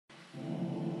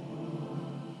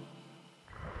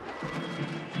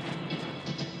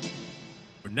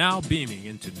now beaming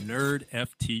into Nerd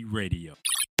FT Radio.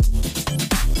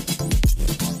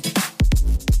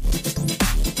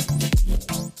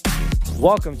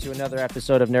 Welcome to another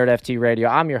episode of Nerd FT Radio.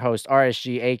 I'm your host,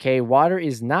 RSG, aka Water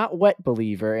is Not Wet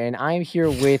Believer, and I'm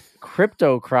here with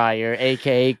Crypto Crier,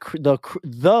 aka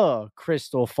the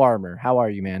Crystal Farmer. How are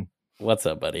you, man? What's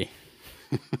up, buddy?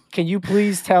 Can you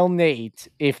please tell Nate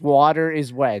if water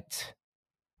is wet?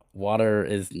 Water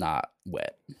is not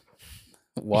wet.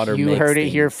 Water You makes heard it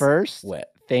here things first. wet.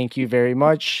 Thank you very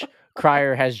much.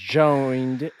 Crier has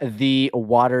joined the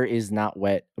Water is Not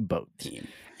Wet boat team.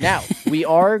 Now, we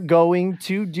are going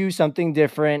to do something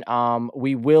different.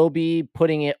 We will be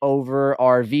putting it over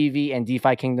our VV and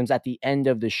DeFi Kingdoms at the end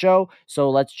of the show. So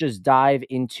let's just dive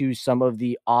into some of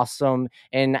the awesome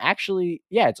and actually,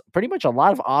 it's pretty much a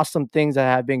lot of awesome things that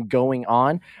have been going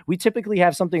on. We typically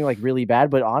have something like really bad,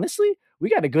 but honestly, we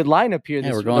got a good lineup here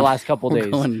the last couple days.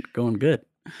 Going good.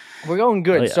 We're going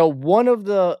good. Oh, yeah. So one of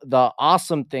the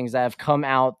awesome things that have come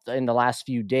out in the last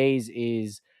few days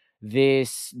is the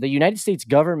United States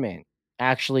government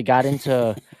actually got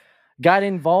involved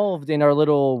in our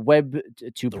little web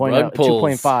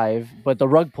 2.5, but the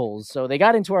rug pulls. So they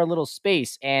got into our little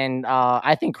space, and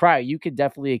I think Crier, you could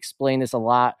definitely explain this a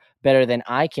lot better than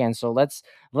I can. So let's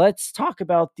talk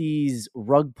about these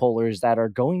rug pullers that are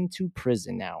going to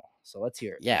prison now. So let's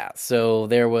hear it. Yeah, so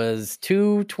there was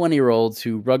two 20-year-olds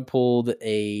who rug pulled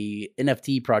a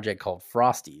NFT project called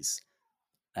Frosties,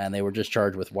 and they were just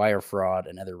charged with wire fraud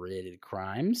and other related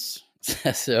crimes.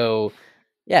 So,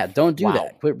 yeah, don't do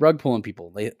that. Quit rug pulling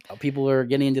people. People are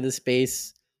getting into this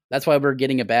space. That's why we're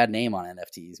getting a bad name on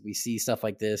NFTs. We see stuff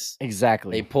like this.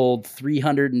 Exactly. They pulled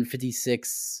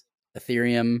 356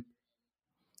 Ethereum,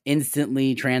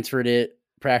 instantly transferred it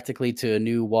practically to a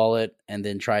new wallet, and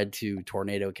then tried to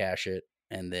tornado cash it,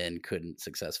 and then couldn't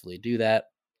successfully do that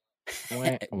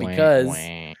because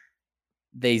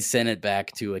they sent it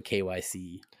back to a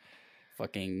KYC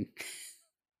fucking.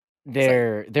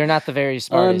 They're not the very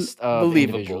smartest of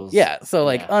individuals. Yeah, so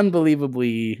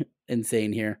unbelievably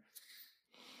insane here.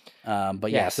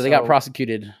 But so they got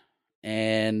prosecuted,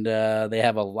 and they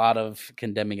have a lot of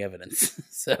condemning evidence.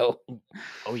 So,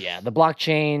 the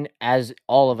blockchain, as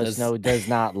all of us know, does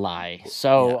not lie.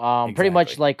 So, pretty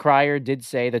much like Crier did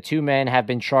say, the two men have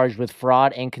been charged with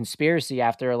fraud and conspiracy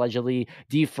after allegedly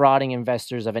defrauding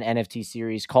investors of an NFT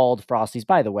series called Frosties.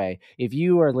 By the way, if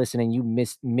you are listening, you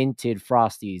minted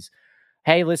Frosties.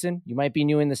 Hey, listen, you might be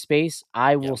new in the space.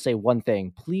 I will say one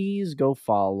thing. Please go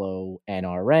follow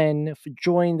NRN,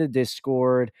 join the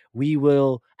Discord. We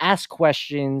will ask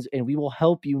questions, and we will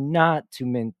help you not to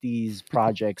mint these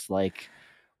projects like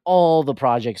all the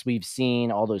projects we've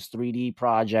seen, all those 3D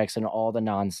projects and all the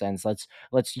nonsense. Let's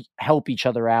help each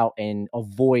other out and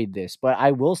avoid this. But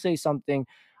I will say something.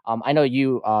 I know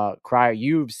you, Crier,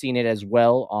 you've seen it as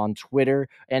well on Twitter,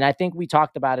 and I think we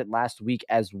talked about it last week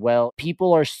as well.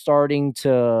 People are starting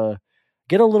to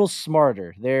get a little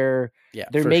smarter. They're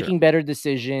making better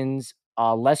decisions.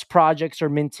 Less projects are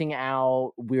minting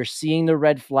out. We're seeing the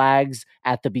red flags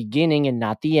at the beginning and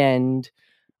not the end.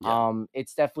 Yeah.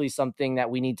 It's definitely something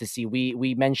that we need to see.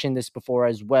 We mentioned this before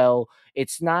as well.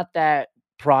 It's not that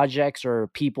projects or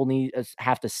people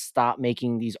have to stop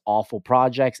making these awful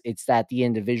projects. It's that the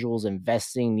individuals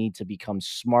investing need to become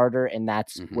smarter, and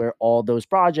that's where all those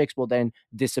projects will then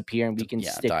disappear, and we can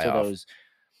stick to those.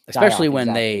 Especially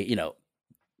when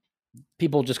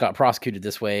people just got prosecuted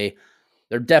this way,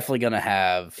 they're definitely going to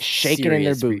have shaking in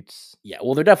their boots.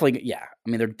 They're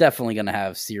definitely going to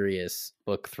have serious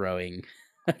book throwing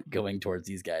going towards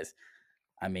these guys.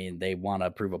 I mean, they want to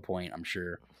prove a point, I'm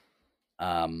sure.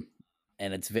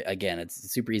 And it's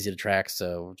super easy to track.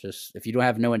 So just if you don't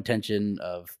have no intention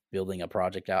of building a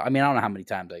project out, I mean, I don't know how many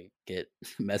times I get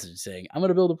a message saying I'm going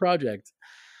to build a project.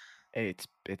 It's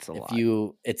a lot.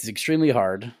 It's extremely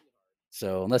hard.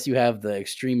 So unless you have the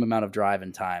extreme amount of drive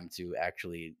and time to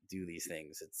actually do these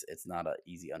things, it's not an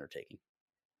easy undertaking.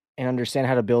 And understand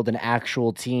how to build an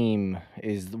actual team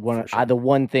is the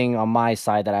one thing on my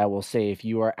side that I will say. If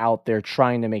you are out there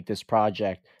trying to make this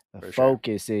project, the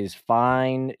focus is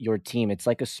find your team. It's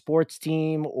like a sports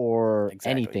team or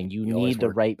anything. You need the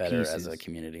right pieces as a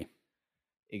community.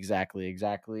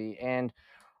 Exactly. And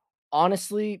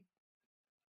honestly,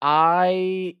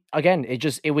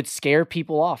 it would scare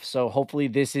people off. So hopefully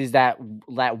this is that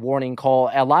warning call.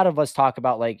 A lot of us talk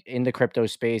about, like, in the crypto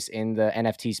space, in the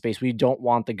NFT space, we don't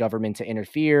want the government to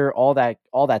interfere, all that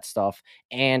stuff.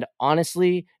 And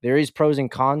honestly, there is pros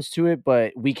and cons to it,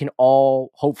 but we can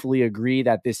all hopefully agree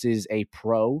that this is a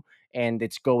pro, and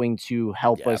it's going to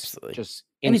help us absolutely. Just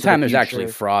anytime there's actually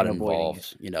fraud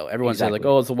involved. Everyone says like,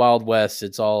 oh, it's the Wild West.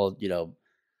 It's all,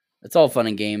 it's all fun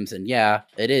and games, and yeah,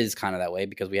 it is kind of that way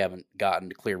because we haven't gotten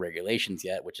to clear regulations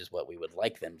yet, which is what we would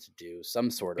like them to do. Some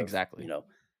sort of, Exactly.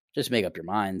 Just make up your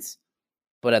minds.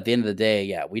 But at the end of the day,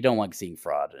 yeah, we don't like seeing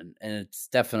fraud, and it's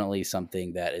definitely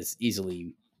something that is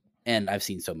easily, and I've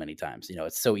seen so many times.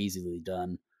 It's so easily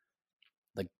done.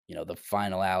 Like the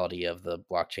finality of the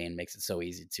blockchain makes it so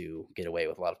easy to get away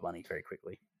with a lot of money very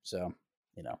quickly. So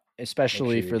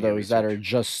especially for those that are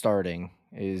just starting,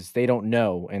 is they don't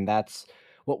know, and that's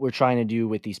what we're trying to do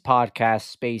with these podcast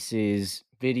spaces,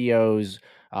 videos,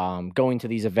 going to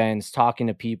these events, talking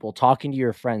to people, talking to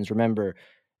your friends. Remember,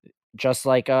 just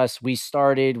like us, we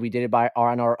did it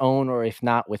on our own, or if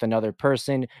not with another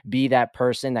person. Be that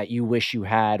person that you wish you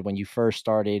had when you first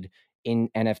started in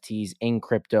NFTs, in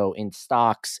crypto, in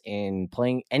stocks, in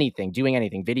playing anything, doing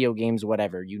anything, video games,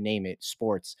 whatever, you name it,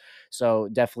 sports. So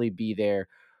definitely be there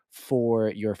for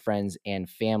your friends and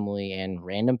family and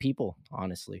random people,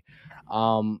 honestly.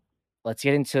 Let's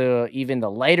get into even the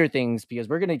lighter things, because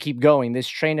we're going to keep going. This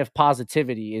train of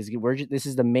positivity this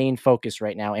is the main focus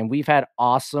right now. And we've had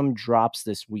awesome drops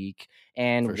this week.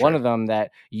 And one of them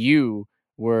that you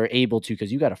were able to,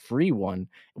 because you got a free one,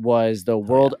 was the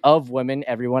World of Women.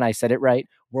 Everyone, I said it right.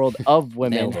 World of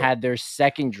Women had their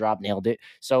second drop. Nailed it.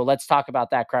 So let's talk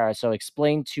about that, Crier. So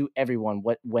explain to everyone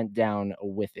what went down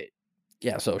with it.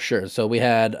 Yeah, so sure. So we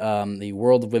had the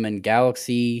World of Women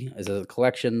Galaxy as a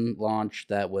collection launch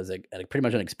that was pretty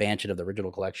much an expansion of the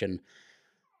original collection.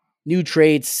 New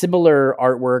traits, similar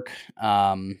artwork.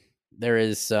 There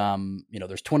is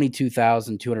there's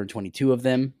 22,222 of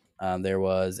them. There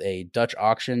was a Dutch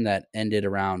auction that ended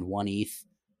around 1 ETH.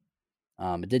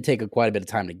 It did take quite a bit of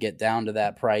time to get down to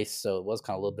that price, so it was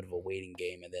kind of a little bit of a waiting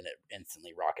game, and then it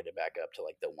instantly rocketed back up to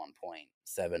like the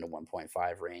 1.7 to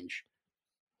 1.5 range.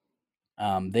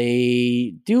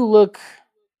 They do look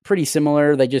pretty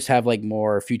similar. They just have like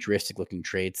more futuristic looking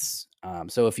traits.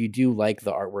 So if you do like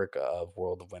the artwork of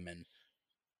World of Women,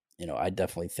 I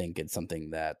definitely think it's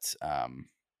something that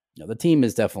the team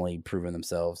has definitely proven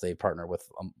themselves. They partner with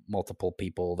multiple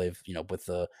people. They've with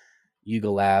the Yuga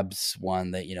Labs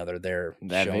one that they're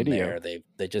that shown video. there.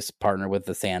 They just partner with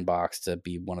the Sandbox to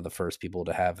be one of the first people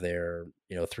to have their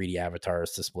 3D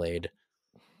avatars displayed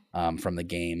from the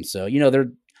game. So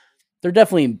they're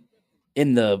definitely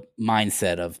in the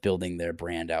mindset of building their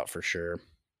brand out for sure.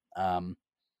 And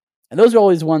those are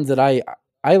always ones that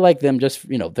I like them. Just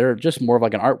they're just more of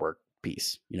like an artwork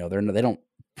piece. They don't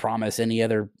promise any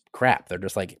other crap. They're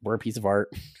just like, we're a piece of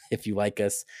art. If you like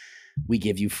us, we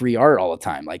give you free art all the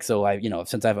time. Like, so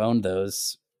since I've owned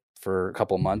those for a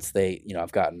couple months,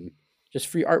 I've gotten just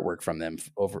free artwork from them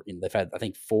over. They've had, I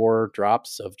think, 4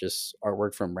 drops of just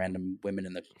artwork from random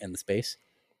women in the space.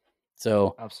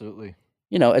 So absolutely,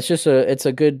 it's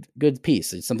a good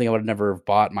piece. It's something I would have never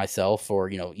bought myself or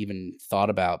even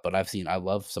thought about, but I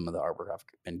love some of the artwork I've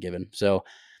been given. So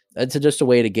it's just a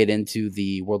way to get into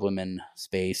the World Women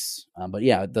space. But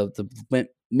yeah, the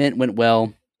mint went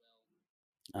well.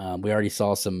 We already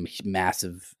saw some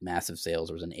massive sales.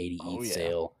 There was an 80 ETH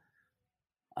sale,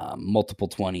 multiple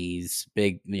 20s,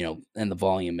 big, and the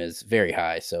volume is very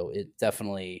high. So it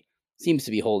definitely seems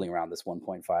to be holding around this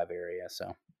 1.5 area.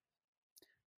 So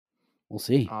we'll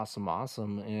see.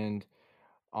 Awesome. And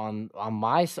on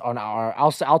our,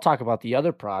 I'll talk about the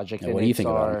other project. What do you think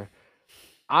about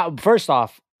it? First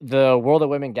off, the World of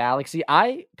Women Galaxy,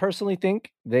 I personally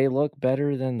think they look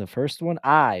better than the first one.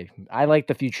 I like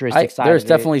the futuristic side. There's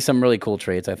definitely some really cool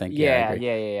traits, I think.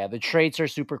 Yeah. The traits are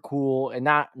super cool, and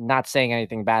not saying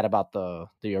anything bad about the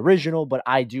original, but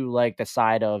I do like the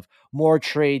side of more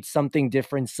traits, something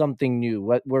different, something new.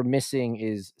 What we're missing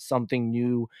is something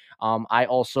new. I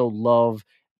also love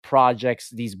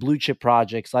these blue chip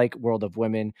projects like World of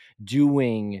Women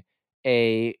doing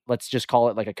let's just call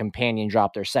it like a companion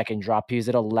drop, their second drop, because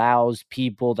it allows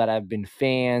people that have been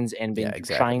fans and been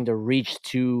trying to reach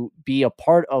to be a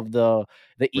part of the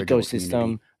ecosystem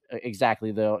community.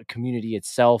 Exactly, the community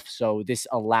itself. So this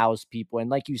allows people, and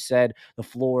like you said, the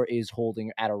floor is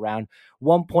holding at around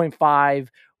 1.5.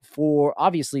 For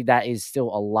obviously that is still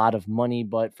a lot of money,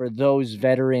 but for those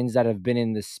veterans that have been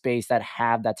in the space that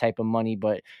have that type of money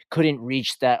but couldn't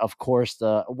reach that, of course,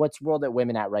 what's World of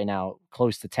Women at right now?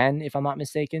 Close to 10, if I'm not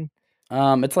mistaken.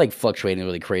 It's like fluctuating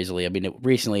really crazily. I mean, it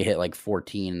recently hit like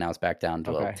 14, and now it's back down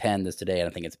to 10 today, and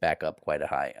I think it's back up quite a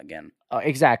high again.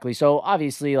 Exactly. So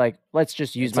obviously, like, let's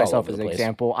just use myself as an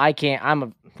example.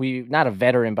 I'm not a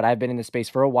veteran, but I've been in the space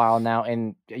for a while now,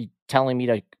 and telling me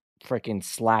to freaking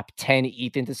slap 10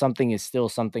 ETH into something is still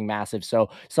something massive.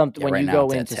 So when you go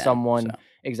into 10, someone, so.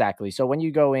 Exactly. So when you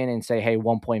go in and say, hey,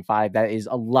 1.5, that is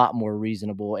a lot more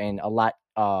reasonable and a lot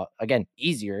again,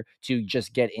 easier to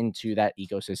just get into that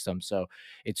ecosystem. So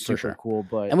it's super cool.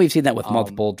 But and we've seen that with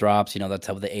multiple drops. That's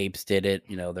how the apes did it.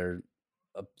 They're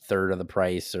a third of the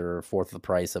price or a fourth of the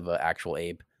price of an actual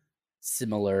ape.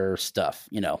 Similar stuff.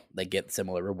 They get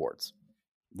similar rewards,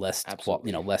 less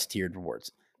less tiered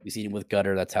rewards. We've seen it with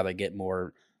Gutter. That's how they get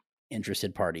more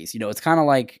interested parties. It's kind of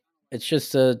like it's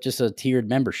just a tiered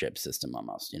membership system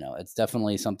almost. It's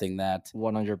definitely something that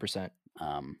 100%.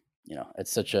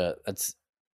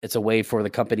 It's a way for the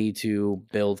company to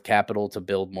build capital to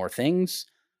build more things.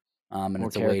 And more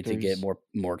it's a way to get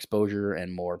more exposure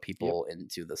and more people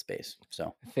into the space.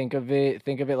 So think of it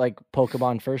like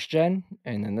Pokemon first gen,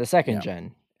 and then the second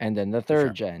gen, and then the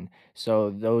third gen. So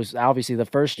those, obviously the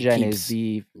first gen is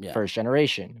the first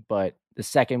generation, but the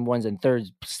second ones and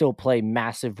thirds still play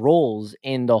massive roles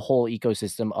in the whole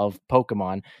ecosystem of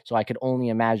Pokemon. So I could only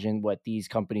imagine what these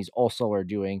companies also are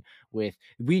doing with,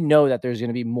 we know that there's going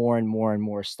to be more and more and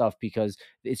more stuff because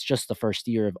it's just the first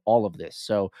year of all of this.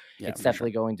 So it's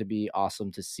definitely going to be awesome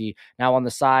to see. Now, on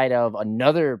the side of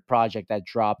another project that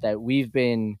dropped that we've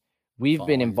been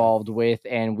involved with,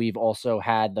 and we've also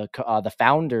had the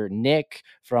founder Nick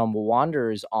from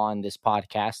Wanderers on this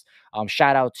podcast.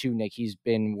 Shout out to Nick. He's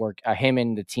been him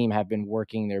and the team have been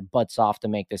working their butts off to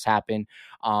make this happen.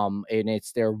 And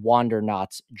it's their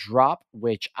Wandernauts drop,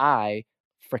 which I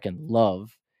freaking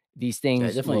love. These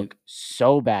things look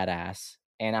so badass,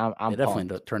 and I'm they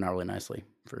definitely turn out really nicely.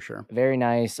 For sure. Very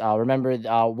nice. Remember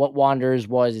what Wanderers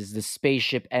is the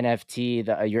spaceship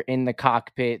NFT. You're in the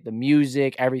cockpit, the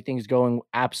music, everything's going.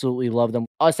 Absolutely love them.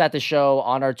 Us at the show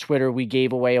on our Twitter, we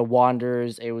gave away a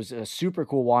Wanderers. It was a super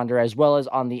cool Wanderer, as well as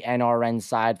on the NRN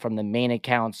side from the main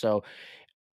account. So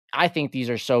I think these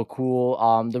are so cool.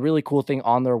 The really cool thing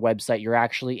on their website, you're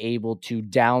actually able to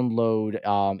download.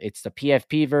 It's the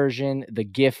PFP version, the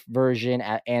GIF version,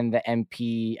 and the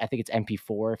MP. I think it's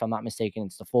MP4, if I'm not mistaken.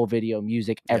 It's the full video,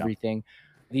 music, everything.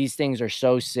 These things are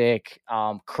so sick.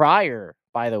 Crier,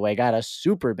 by the way, got a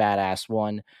super badass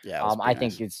one. I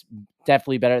think it's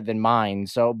definitely better than mine.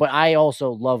 So, but I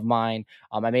also love mine.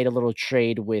 I made a little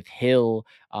trade with Hill.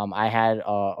 I had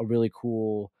a really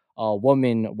cool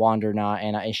woman Wandernaut,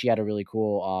 and she had a really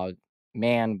cool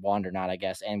man Wandernaut, I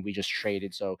guess, and we just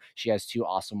traded. So she has 2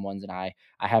 awesome ones, and I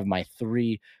have my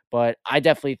 3. But I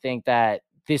definitely think that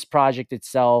this project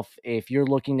itself, if you're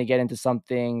looking to get into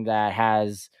something that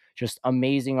has just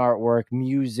amazing artwork,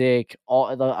 music,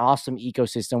 all the awesome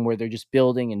ecosystem where they're just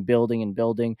building and building and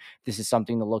building, this is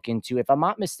something to look into. If I'm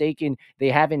not mistaken, they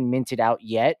haven't minted out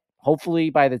yet.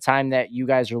 Hopefully by the time that you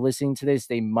guys are listening to this,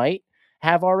 they might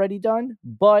have already done.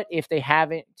 But if they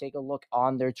haven't, take a look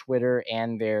on their Twitter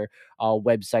and their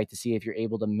website to see if you're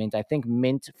able to mint. I think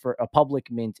mint for a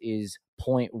public mint is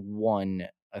 0.1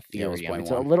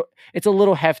 Ethereum. It's a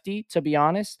little hefty, to be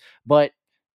honest, but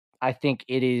I think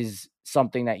it is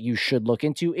something that you should look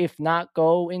into. If not,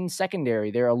 go in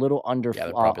secondary. They're a little under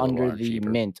the cheaper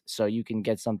mint, so you can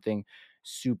get something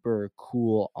super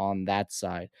cool on that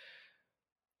side.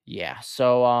 Yeah.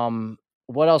 So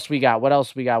what else we got?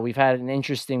 We've had an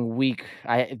interesting week.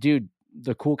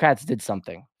 The Cool Cats did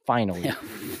something finally.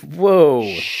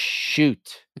 Whoa.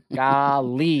 Shoot.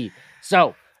 Golly.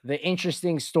 So the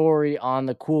interesting story on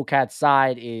the Cool Cat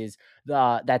side is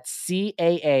that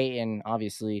CAA, and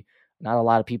obviously not a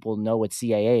lot of people know what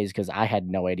CAA is because I had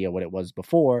no idea what it was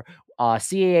before.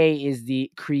 CAA is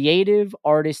the Creative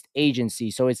Artist Agency.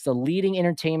 So it's the leading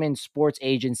entertainment sports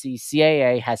agency.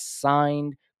 CAA has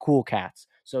signed Cool Cats.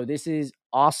 So this is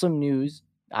awesome news.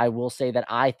 I will say that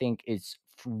I think it's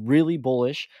really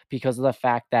bullish because of the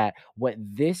fact that what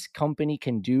this company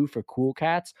can do for Cool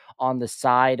Cats on the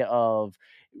side of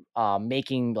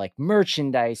making like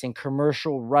merchandise and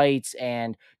commercial rights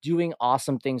and doing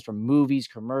awesome things from movies,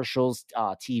 commercials,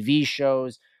 TV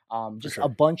shows, a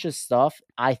bunch of stuff.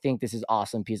 I think this is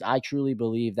awesome because I truly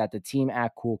believe that the team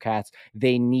at Cool Cats,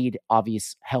 they need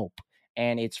obvious help.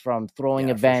 And it's from throwing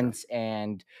events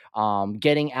and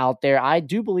getting out there. I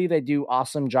do believe they do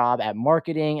awesome job at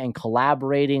marketing and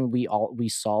collaborating. We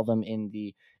saw them in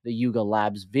the Yuga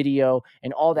Labs video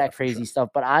and all that crazy stuff.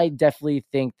 But I definitely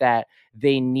think that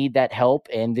they need that help,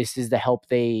 and this is the help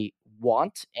they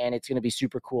want, and it's going to be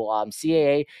super cool.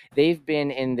 CAA, they've been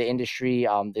in the industry,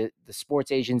 the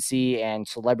sports agency and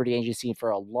celebrity agency for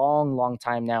a long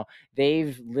time now.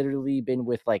 They've literally been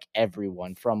with like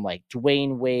everyone from like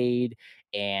Dwayne Wade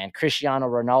and Cristiano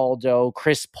Ronaldo,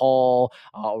 Chris Paul,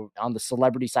 on the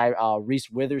celebrity side, Reese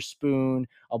Witherspoon,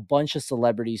 a bunch of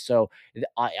celebrities. So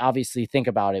I obviously think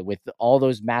about it with all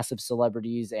those massive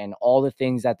celebrities and all the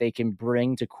things that they can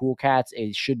bring to Cool Cats.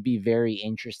 It should be very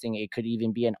interesting. It could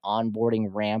even be an onboarding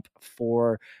ramp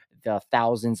for the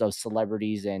thousands of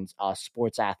celebrities and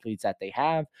sports athletes that they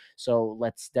have. So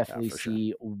let's definitely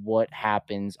see what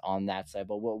happens on that side.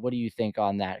 But what do you think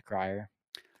on that, Crier?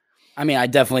 I mean, I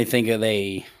definitely think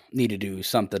they need to do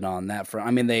something on that front.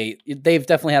 I mean, they've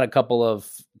definitely had a couple of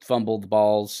fumbled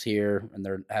balls here, and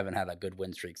they haven't had a good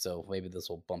win streak. So maybe this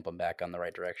will bump them back on the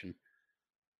right direction.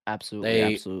 Absolutely,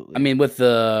 absolutely. I mean, with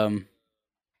the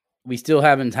we still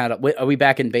haven't had. Are we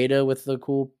back in beta with the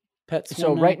Cool Pets?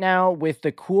 So right now with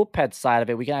the Cool Pets side of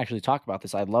it, we can actually talk about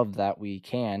this. I love that we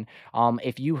can.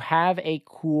 If you have a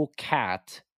Cool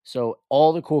Cat, so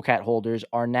all the Cool Cat holders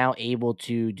are now able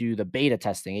to do the beta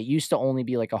testing. It used to only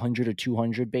be like 100 or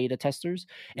 200 beta testers,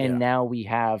 and now we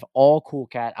have all Cool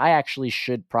Cat. I actually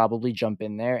should probably jump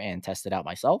in there and test it out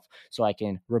myself so I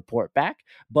can report back.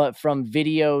 But from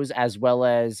videos as well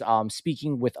as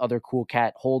speaking with other Cool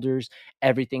Cat holders,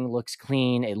 everything looks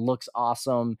clean. It looks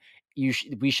awesome.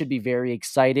 We should be very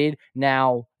excited.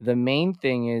 Now, the main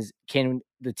thing is, can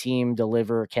the team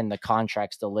deliver? Can the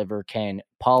contracts deliver? Can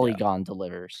Polygon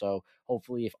deliver? So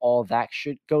hopefully, if all that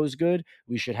goes good,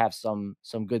 we should have some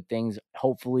good things.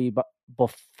 Hopefully, but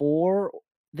before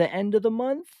the end of the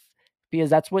month, because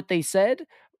that's what they said,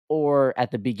 or at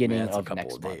the beginning of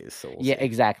next month. So we'll see.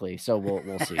 Exactly. So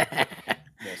we'll see.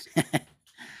 We'll see.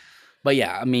 But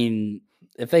yeah, I mean,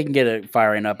 if they can get it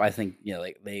firing up, I think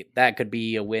that could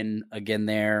be a win again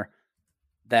there.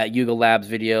 That Yuga Labs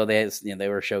video, they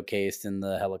were showcased in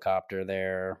the helicopter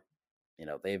there.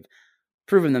 They've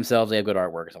proven themselves. They have good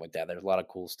artwork and stuff like that. There's a lot of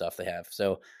cool stuff they have.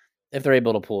 So if they're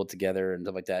able to pull it together and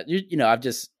stuff like that,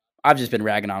 I've just been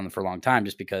ragging on them for a long time,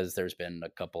 just because there's been a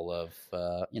couple of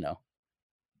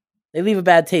they leave a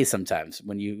bad taste sometimes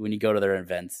when you go to their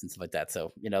events and stuff like that.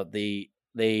 So they.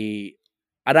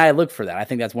 And I look for that. I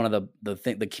think that's one of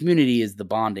the community is the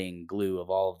bonding glue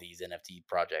of all of these NFT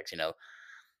projects.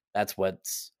 That's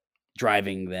what's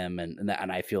driving them. And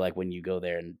I feel like when you go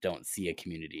there and don't see a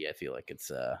community, I feel like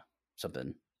it's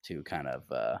something to kind of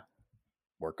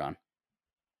work on.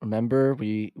 Remember,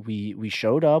 we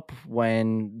showed up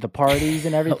when the parties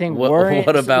and everything weren't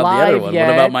What about the other one? Yet.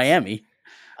 What about Miami?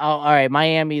 Oh, all right,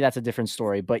 Miami. That's a different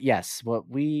story. But yes,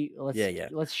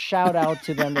 let's shout out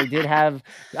to them. They did have.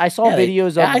 I saw videos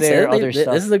of their other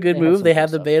stuff. This is a good move. They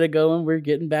have the beta going. We're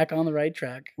getting back on the right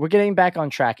track. We're getting back on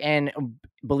track, and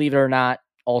believe it or not,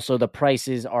 also the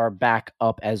prices are back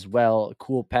up as well.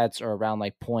 Cool Pets are around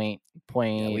like 1.6,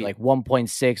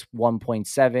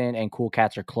 1.7, and Cool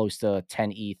Cats are close to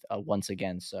 10 ETH once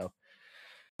again. So.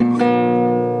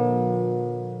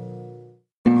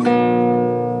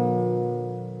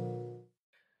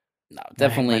 No,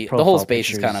 definitely the whole space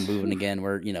is kind of moving again.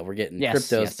 We're getting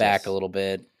cryptos back a little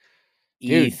bit.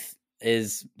 Dude, ETH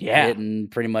is hitting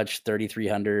pretty much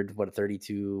 3,300,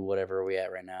 32, whatever are we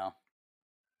at right now.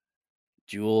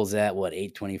 Jules at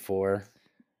 824.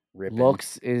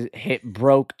 Looks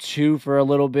broke 2 for a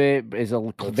little bit, is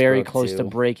very close to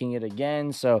breaking it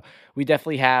again. So we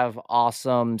definitely have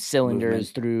awesome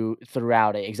cylinders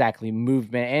throughout it. Exactly,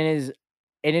 movement, and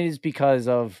it is because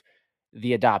of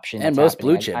the adoption. And most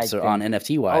blue chips are on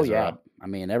NFT wise. Oh, yeah. Up. I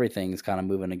mean, everything's kind of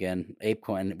moving again.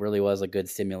 ApeCoin really was a good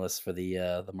stimulus for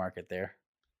the market there.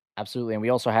 Absolutely. And we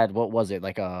also had, what was it?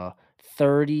 Like a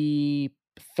 30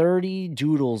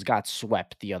 doodles got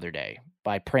swept the other day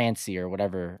by Prancy or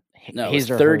whatever. No, his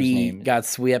 30 got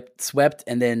swept,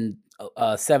 and then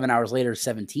 7 hours later,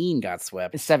 17 got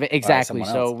swept. 7 exactly.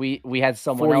 So we had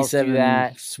someone else do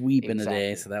that sweep in a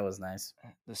day, so that was nice.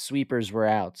 The sweepers were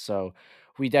out, so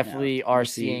we definitely are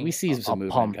seeing some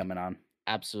movement coming on.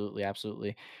 Absolutely.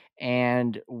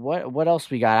 And what else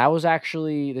we got?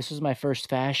 this was my first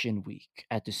fashion week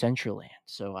at Decentraland.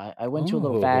 So I went to a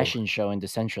little fashion show in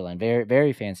Decentraland. Very,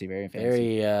 very fancy, very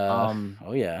fancy.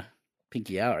 Oh yeah.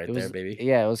 Pinky out there, baby.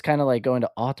 Yeah, it was kind of like going to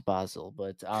Art Basel,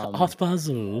 but Art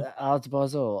Basel.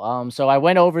 So I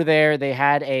went over there. They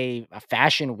had a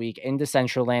fashion week in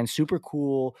Decentraland, super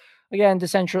cool. Again,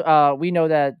 we know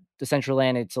that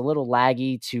Decentraland, it's a little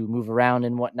laggy to move around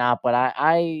and whatnot, but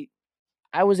I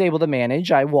was able to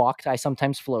manage. I walked. I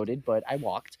sometimes floated, but I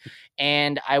walked,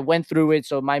 and I went through it.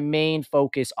 So my main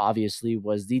focus, obviously,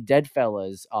 was the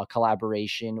Deadfellas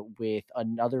collaboration with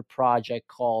another project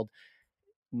called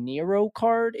Nero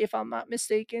Card, if I'm not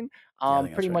mistaken.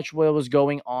 Pretty much what was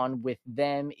going on with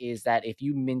them is that if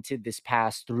you minted this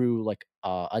pass through like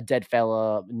a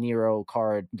Deadfella Nero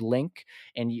card link,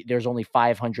 and there's only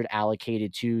 500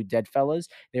 allocated to Deadfellas.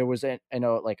 There was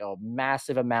like a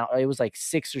massive amount. It was like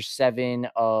 6 or 7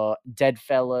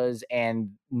 Deadfellas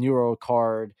and Nero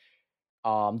card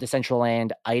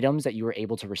Decentraland items that you were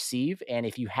able to receive. And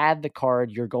if you had the card,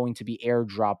 you're going to be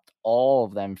airdropped all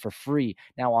of them for free.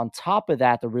 Now, on top of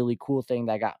that, the really cool thing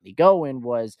that got me going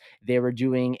was they were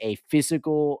doing a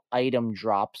physical item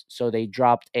drops. So they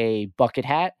dropped a bucket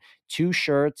hat, 2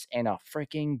 shirts, and a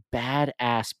freaking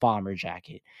badass bomber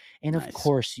jacket. And of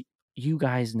course, you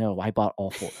guys know I bought all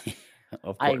 4.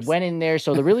 I went in there.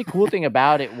 So the really cool thing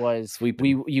about it was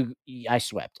I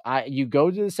swept. You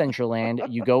go to the Decentraland,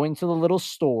 you go into the little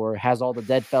store, has all the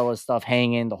Deadfella stuff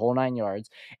hanging, the whole 9 yards,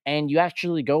 and you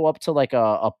actually go up to like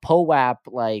a POAP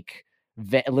like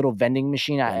a little vending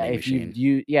machine. Like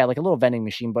a little vending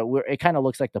machine, but it kind of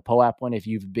looks like the POAP one if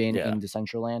you've been in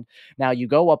Decentraland. Now you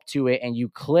go up to it and you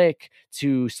click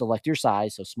to select your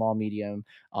size, so small, medium,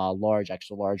 large,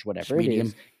 extra large, whatever it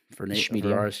is. For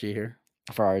RSG here.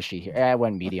 For RSG here. I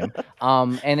went medium.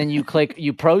 And then you click,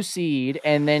 you proceed,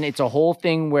 and then it's a whole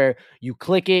thing where you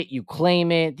click it, you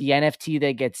claim it, the NFT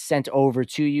that gets sent over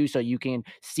to you, so you can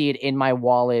see it in my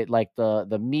wallet, like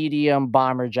the medium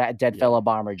Deadfella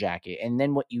bomber jacket. And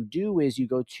then what you do is you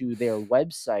go to their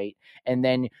website, and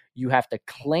then you have to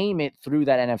claim it through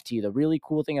that NFT. The really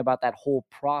cool thing about that whole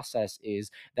process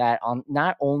is that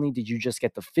not only did you just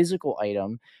get the physical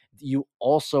item, you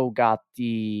also got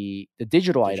the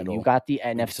digital item. You got the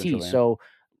NFT. So,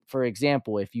 for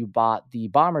example, if you bought the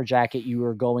bomber jacket, you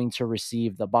were going to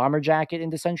receive the bomber jacket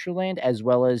in Decentraland, as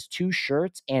well as 2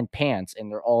 shirts and pants, and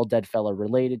they're all Deadfella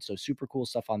related. So super cool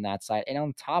stuff on that side. And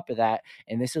on top of that,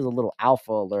 and this is a little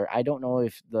alpha alert, I don't know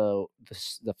if the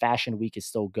fashion week is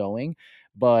still going,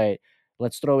 but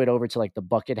let's throw it over to like the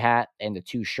bucket hat and the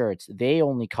 2 shirts. They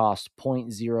only cost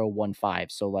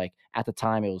 0.015. So like at the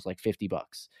time it was like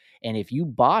 $50. And if you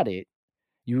bought it,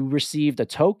 you received a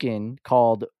token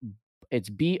called, it's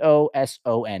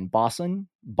BOSON,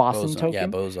 Boson token. Yeah,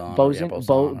 Boson.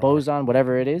 Boson,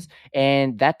 whatever it is.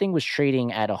 And that thing was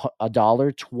trading at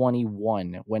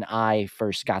 $1.21 when I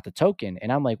first got the token.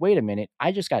 And I'm like, wait a minute,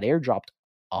 I just got airdropped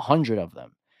 100 of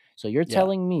them. So you're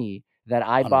telling me that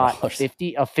I bought a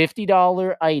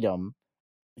 $50 item,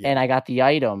 and I got the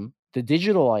item, the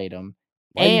digital item.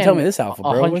 Why didn't you tell me this, Alpha,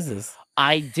 bro? What is this?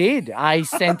 I did. I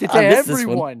sent it to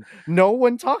everyone. No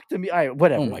one talked to me.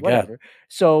 Whatever. Oh my God.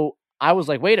 So I was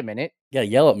like, wait a minute. Yeah,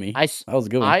 yell at me. That was a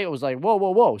good one. I was like,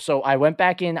 whoa. So I went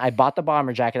back in. I bought the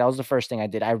bomber jacket. That was the first thing I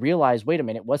did. I realized, wait a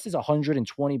minute, what's this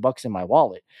 $120 in my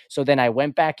wallet? So then I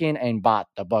went back in and bought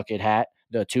the bucket hat,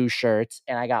 the 2 shirts,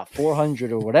 and I got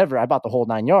 400 or whatever. I bought the whole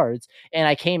 9 yards, and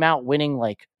I came out winning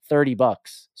like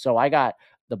 $30. So I got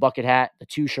the bucket hat, the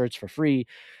 2 shirts for free.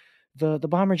 The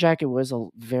bomber jacket was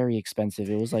very expensive.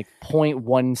 It was like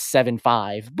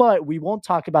 0.175, but we won't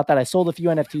talk about that. I sold a few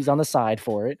NFTs on the side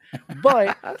for it,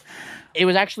 but it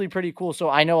was actually pretty cool. So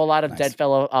I know a lot of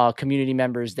Deadfella community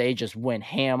members, they just went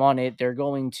ham on it. They're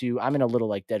going to, I'm in a little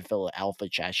like Deadfella alpha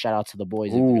chat. Shout out to the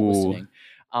boys if you're listening.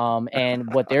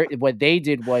 And what they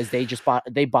did was they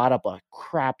bought up a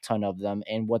crap ton of them.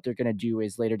 And what they're going to do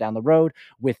is later down the road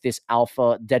with this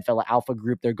Deadfella alpha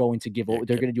group, they're going to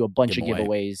they're going to do a bunch of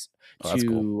giveaways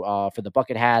for the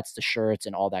bucket hats, the shirts,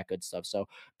 and all that good stuff. So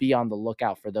be on the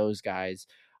lookout for those guys.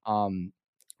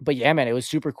 But yeah, man, it was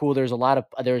super cool. There's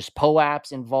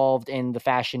POAPs involved in the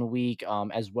fashion week,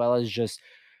 as well as just,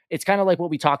 it's kind of like what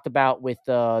we talked about with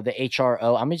the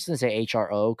HRO. I'm just going to say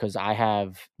HRO because I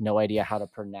have no idea how to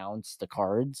pronounce the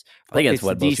cards. I think it's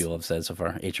what most people have said so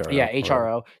far. HRO. Yeah,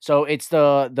 HRO. So it's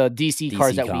the DC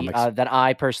cards that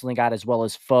I personally got, as well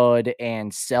as FUD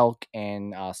and Selk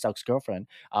and Selk's girlfriend.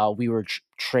 We were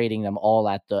trading them all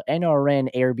at the NRN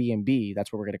Airbnb.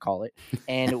 That's what we're going to call it.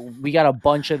 And we got a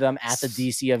bunch of them at the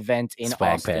DC event in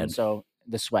Austin. So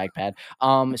the swag pad.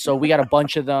 So we got a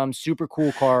bunch of them, super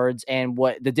cool cards. And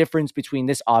what the difference between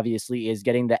this obviously is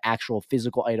getting the actual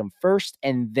physical item first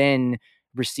and then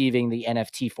receiving the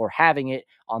NFT for having it.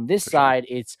 On this side,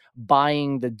 it's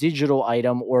buying the digital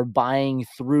item or buying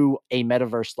through a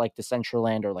metaverse like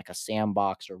Decentraland or like a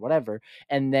sandbox or whatever.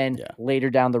 And then later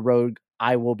down the road,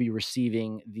 I will be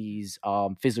receiving these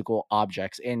physical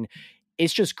objects. And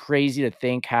it's just crazy to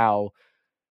think how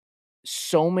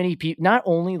so many people, not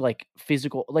only like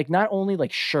physical, like not only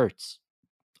like shirts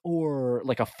or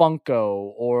like a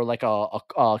Funko or like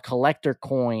a collector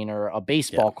coin or a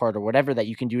baseball card or whatever that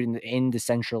you can do in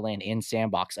Decentraland in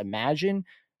Sandbox. Imagine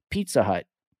Pizza Hut,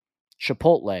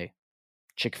 Chipotle,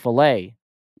 Chick-fil-A,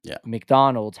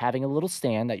 McDonald's having a little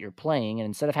stand that you're playing, and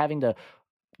instead of having to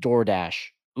DoorDash,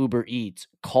 Uber Eats,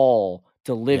 call,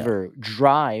 deliver,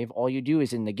 drive. All you do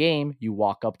is in the game, you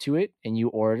walk up to it and you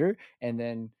order, and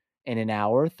then in an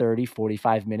hour, 30,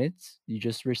 45 minutes, you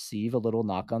just receive a little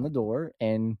knock on the door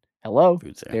and hello,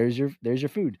 there's your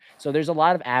food. So there's a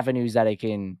lot of avenues that it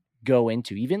can go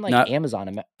into, even like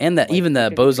Amazon. And that even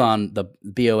the Boson, the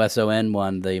BOSON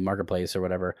one, the marketplace or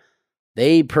whatever,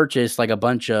 they purchased like a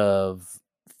bunch of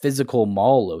physical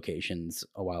mall locations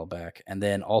a while back, and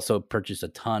then also purchased a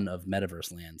ton of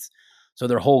metaverse lands. So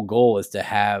their whole goal is to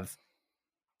have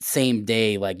same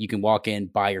day, like you can walk in,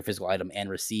 buy your physical item,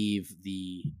 and receive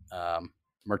the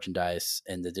merchandise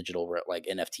and the digital like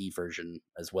NFT version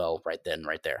as well, right then,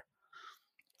 right there.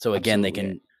 So again, Absolutely. They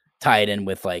can tie it in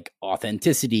with like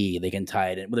authenticity. They can tie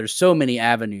it in. Well, there's so many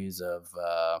avenues of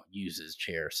uses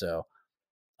here. So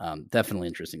definitely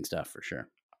interesting stuff for sure.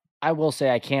 I will say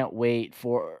I can't wait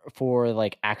for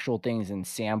like actual things in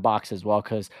Sandbox as well,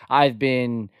 because I've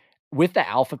been with the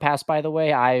Alpha Pass, by the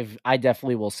way. I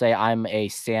definitely will say I'm a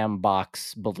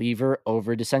Sandbox believer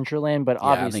over Decentraland, but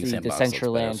obviously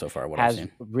Decentraland so far, has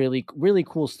really, really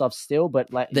cool stuff still. But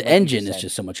the engine is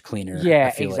just so much cleaner. Yeah,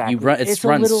 exactly. Like it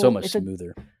runs so much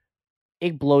smoother.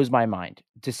 It blows my mind.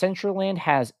 Decentraland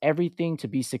has everything to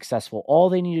be successful. All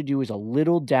they need to do is a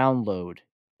little download.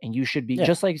 And you should be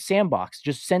just like Sandbox.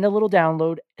 Just send a little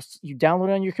download. You download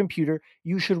it on your computer.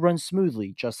 You should run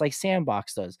smoothly, just like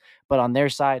Sandbox does. But on their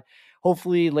side,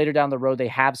 hopefully later down the road, they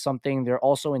have something. They're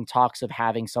also in talks of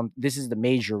having this is the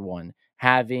major one,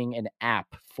 having an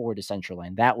app for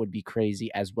Decentraland. That would be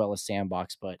crazy, as well as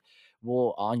Sandbox, but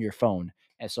on your phone.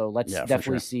 And so let's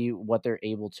definitely see what they're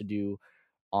able to do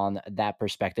on that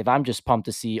perspective. I'm just pumped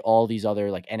to see all these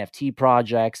other like NFT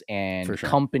projects and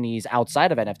companies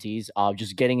outside of NFTs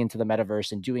just getting into the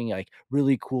metaverse and doing like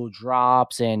really cool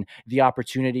drops, and the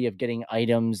opportunity of getting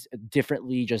items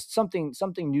differently, just something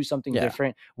new, something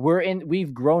different.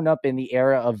 We've grown up in the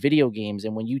era of video games,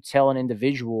 and when you tell an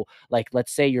individual, like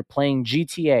let's say you're playing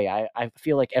GTA, I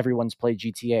feel like everyone's played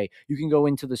GTA. You can go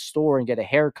into the store and get a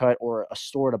haircut, or a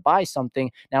store to buy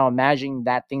something. Now imagine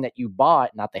that thing that you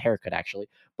bought, not the haircut actually,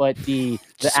 but the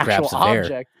actual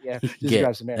object, just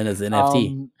grab some hair. And it's an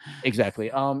NFT.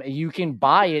 Exactly. You can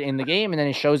buy it in the game, and then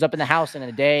it shows up in the house in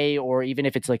a day, or even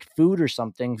if it's like food or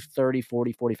something, 30,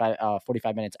 40,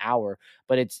 45 minutes, hour.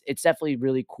 But it's definitely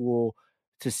really cool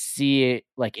to see it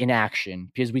like in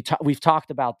action, because we've talked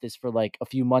about this for like a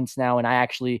few months now,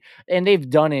 and they've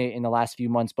done it in the last few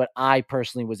months, but I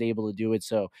personally was able to do it.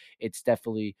 So it's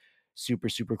definitely super,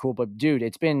 super cool. But dude,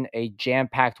 it's been a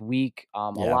jam-packed week. A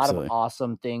lot of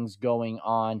awesome things going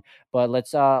on. But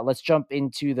let's jump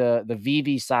into the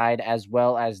VeVe side as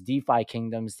well as DeFi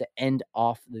Kingdoms to end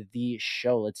off the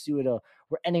show. Let's do it.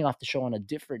 We're ending off the show on a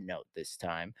different note this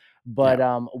time. But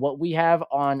what we have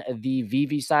on the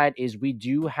VeVe side is we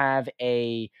do have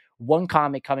one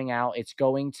comic coming out. It's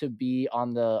going to be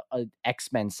on the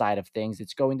X-Men side of things.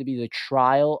 It's going to be the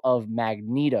Trial of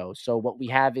Magneto. So what we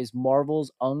have is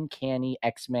Marvel's Uncanny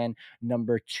X-Men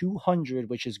number 200,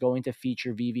 which is going to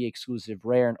feature VeVe exclusive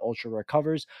rare and ultra rare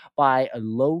covers by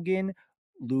Logan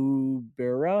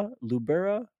Lubera.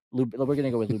 We're going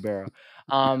to go with Lubera.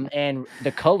 And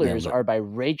the colors are by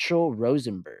Rachel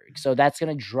Rosenberg. So that's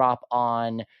going to drop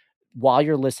on, while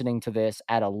you're listening to this,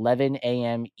 at 11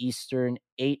 a.m. Eastern,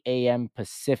 8 a.m.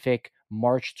 Pacific,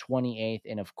 March 28th.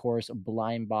 And of course,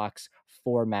 blind box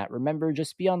format. Remember,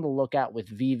 just be on the lookout with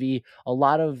VeVe. A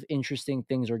lot of interesting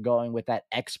things are going with that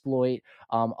exploit.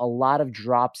 A lot of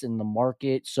drops in the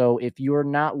market. So if you're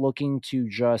not looking to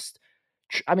just,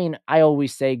 I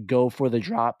always say go for the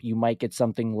drop. You might get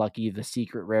something lucky, the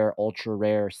secret rare, ultra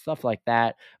rare, stuff like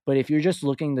that. But if you're just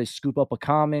looking to scoop up a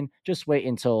common, just wait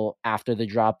until after the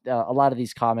drop. A lot of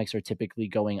these comics are typically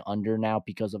going under now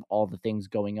because of all the things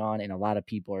going on, and a lot of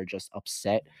people are just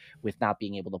upset with not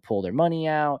being able to pull their money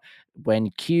out.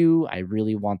 When Q, I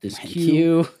really want this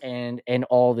Q and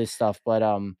all this stuff.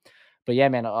 But yeah,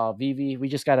 man, VeVe,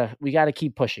 we gotta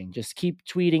keep pushing. Just keep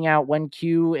tweeting out when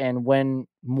Q and when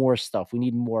more stuff. We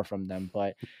need more from them,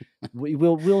 but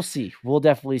we'll see. We'll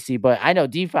definitely see. But I know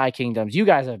DeFi Kingdoms, you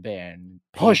guys have been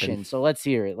pushing, so let's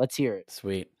hear it.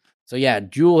 Sweet. So yeah,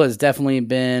 Jewel has definitely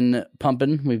been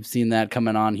pumping. We've seen that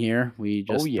coming on here. We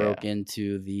just broke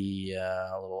into the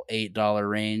little $8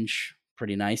 range.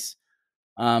 Pretty nice.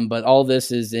 But all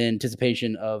this is in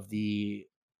anticipation of the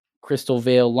Crystal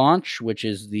Veil launch, which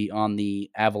is on the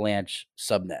Avalanche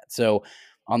subnet. So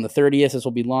on the 30th, this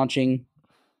will be launching.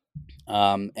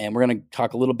 And we're going to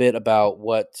talk a little bit about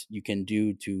what you can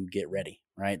do to get ready,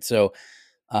 right? So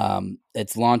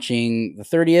it's launching the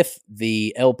 30th.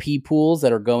 The LP pools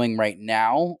that are going right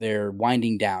now, they're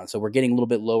winding down. So we're getting a little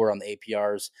bit lower on the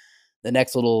APRs. The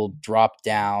next little drop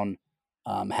down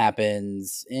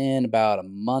happens in about a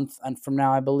month from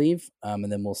now, I believe.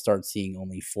 And then we'll start seeing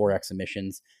only 4x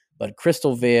emissions. But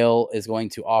Crystal Vale is going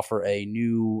to offer a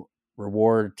new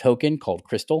reward token called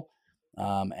Crystal.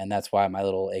 And that's why my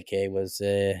little AK was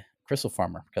a Crystal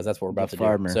Farmer, because that's what we're about to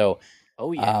do. So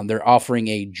they're offering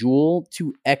a Jewel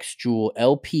to X Jewel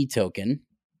LP token,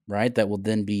 right? That will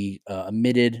then be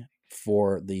emitted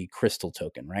for the Crystal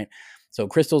token, right? So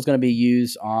Crystal is going to be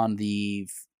used on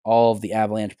all of the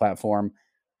Avalanche platform.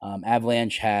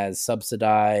 Avalanche has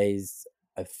subsidized,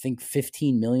 I think,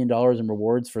 $15 million in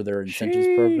rewards for their incentives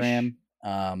program.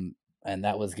 And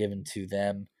that was given to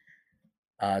them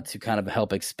to kind of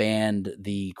help expand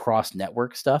the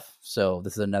cross-network stuff. So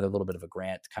this is another little bit of a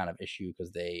grant kind of issue,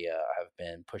 because they have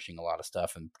been pushing a lot of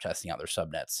stuff and testing out their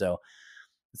subnets. So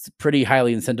it's pretty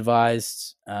highly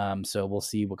incentivized. So we'll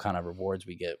see what kind of rewards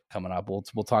we get coming up.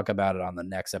 We'll talk about it on the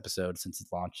next episode, since it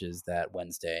launches that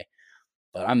Wednesday.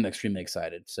 But I'm extremely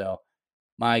excited. So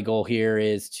my goal here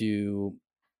is to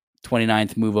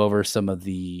 29th move over some of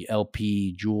the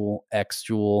LP Jewel, X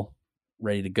Jewel,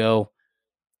 ready to go.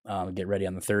 Get ready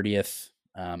on the 30th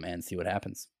and see what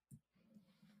happens.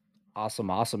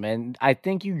 Awesome. And I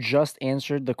think you just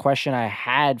answered the question I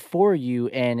had for you.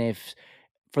 And if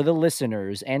for the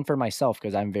listeners and for myself,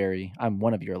 because I'm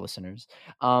one of your listeners,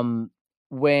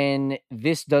 when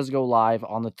this does go live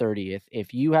on the 30th,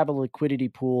 if you have a liquidity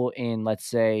pool in, let's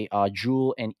say,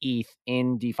 Jewel and ETH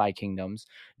in DeFi Kingdoms,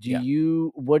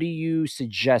 what do you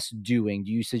suggest doing?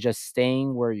 Do you suggest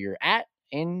staying where you're at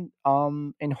in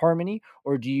Harmony,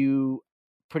 or do you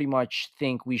pretty much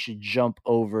think we should jump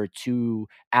over to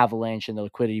Avalanche and the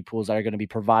liquidity pools that are going to be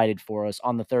provided for us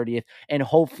on the 30th? And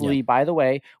hopefully, by the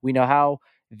way, we know how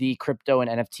the crypto and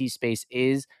NFT space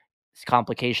is.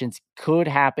 Complications could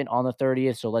happen on the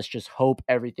 30th, so let's just hope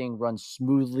everything runs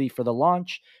smoothly for the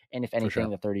launch. And if anything,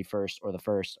 the 31st or the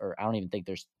 1st, or I don't even think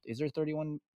is there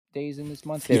 31 days in this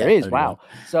month? There is. 31. Wow.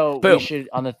 So Boom. We should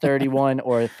on the 31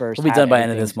 or the 1st. We'll be done by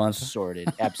end of this month. Sorted.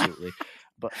 Absolutely.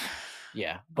 But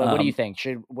what do you think?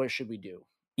 What should we do?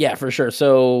 Yeah, for sure.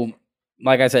 So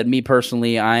like I said, me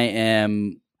personally,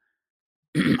 I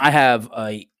have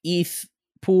a ETH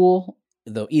pool,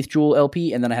 the ETH Jewel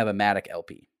LP, and then I have a Matic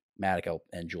LP. Matic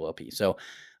and Jewel LP. So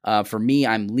for me,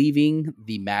 I'm leaving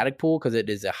the Matic pool because it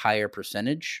is a higher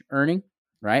percentage earning,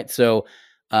 right? So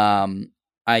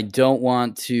I don't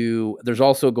want to. There's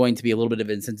also going to be a little bit of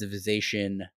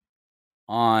incentivization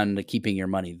on keeping your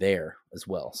money there as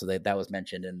well. So that was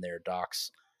mentioned in their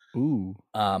docs. Ooh.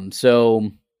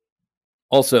 So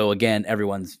also, again,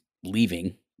 everyone's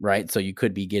leaving, right? So you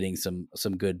could be getting some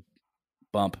good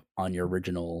bump on your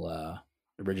original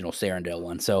Sarandale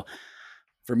one. So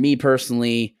for me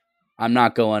personally, I'm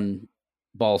not going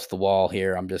balls to the wall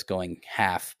here. I'm just going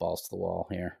half balls to the wall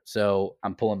here. So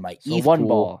I'm pulling my ETH one pool,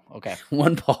 ball. Okay.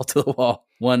 One ball to the wall.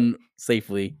 One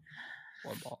safely.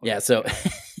 One ball. Okay. Yeah. So,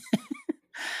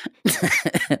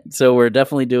 so we're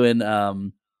definitely doing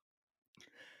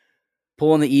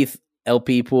pulling the ETH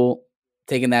LP pool,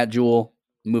 taking that Jewel,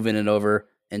 moving it over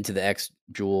into the X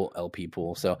Jewel LP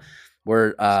pool. So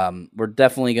we're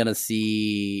definitely going to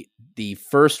see the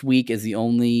first week is the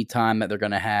only time that they're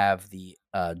going to have the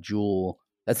Jewel.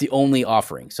 That's the only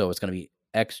offering. So it's going to be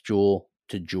X Jewel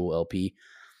to Jewel LP.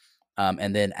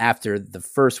 And then after the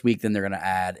first week, then they're going to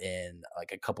add in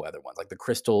like a couple other ones, like the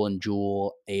Crystal and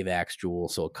Jewel, AVAX Jewel.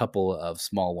 So a couple of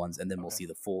small ones. And then we'll see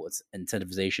the full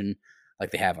incentivization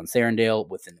like they have on Sarandale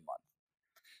within the month.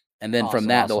 And then from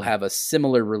that, they'll have a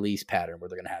similar release pattern where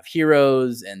they're going to have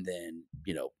heroes and then,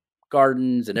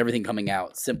 gardens and everything coming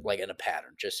out like in a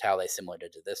pattern, just how they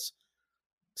simulated to this.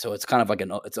 So it's kind of like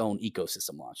its own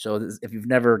ecosystem launch. So if you've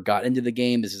never got into the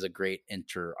game, this is a great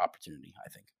enter opportunity, I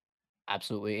think.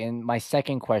 Absolutely. And my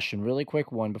second question, really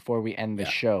quick one before we end the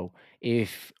show,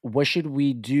 what should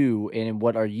we do and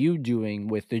what are you doing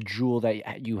with the Jewel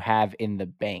that you have in the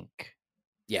bank?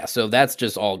 Yeah, so that's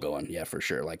just all going. Yeah, for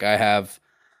sure. Like I have,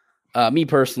 me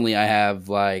personally, I have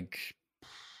like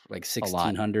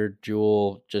 1,600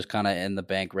 Jewel just kind of in the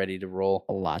bank ready to roll.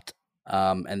 A lot.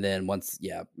 And then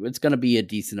it's going to be a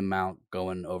decent amount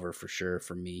going over for sure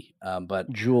for me. But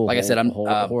Jewel, like I said, I'm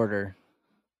hoarder.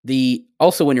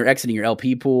 Also when you're exiting your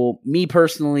LP pool, me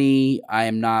personally, I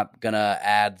am not going to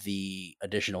add the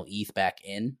additional ETH back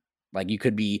in. Like you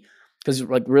could be, because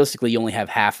like realistically, you only have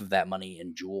half of that money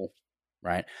in Jewel,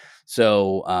 right?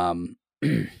 So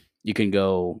you can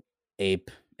go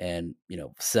ape and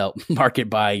sell market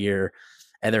buy your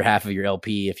other half of your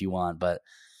LP if you want, but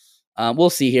we'll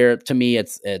see here. To me,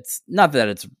 it's not that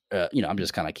it's I'm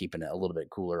just kind of keeping it a little bit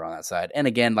cooler on that side. And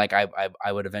again, like I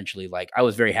would eventually I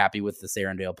was very happy with the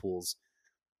Sarandale pools,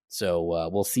 So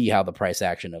we'll see how the price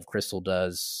action of Crystal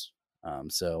does.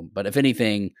 But if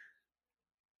anything,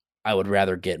 I would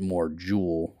rather get more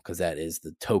Jewel because that is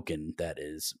the token that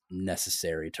is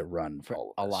necessary to run for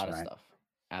all of a this, lot right? of stuff.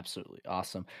 Absolutely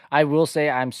awesome. I will say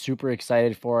I'm super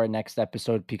excited for our next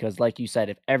episode because, like you said,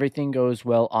 if everything goes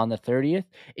well on the 30th,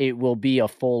 it will be a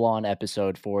full-on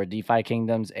episode for DeFi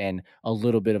Kingdoms and a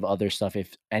little bit of other stuff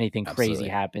if anything crazy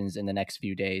happens in the next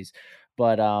few days.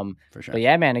 But for sure. But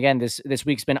yeah, man, again, this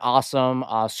week's been awesome.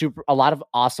 A lot of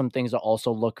awesome things to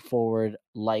also look forward,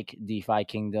 like DeFi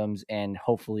Kingdoms, and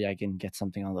hopefully I can get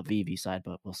something on the VV side,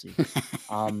 but we'll see.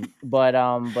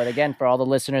 But again, for all the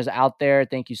listeners out there,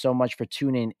 thank you so much for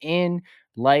tuning in.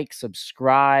 Like,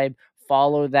 subscribe,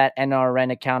 follow that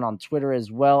NRN account on Twitter as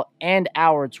well, and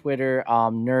our Twitter,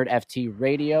 Nerd FT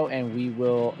Radio, and we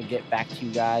will get back to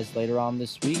you guys later on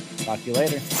this week. Talk to you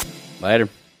later. Later.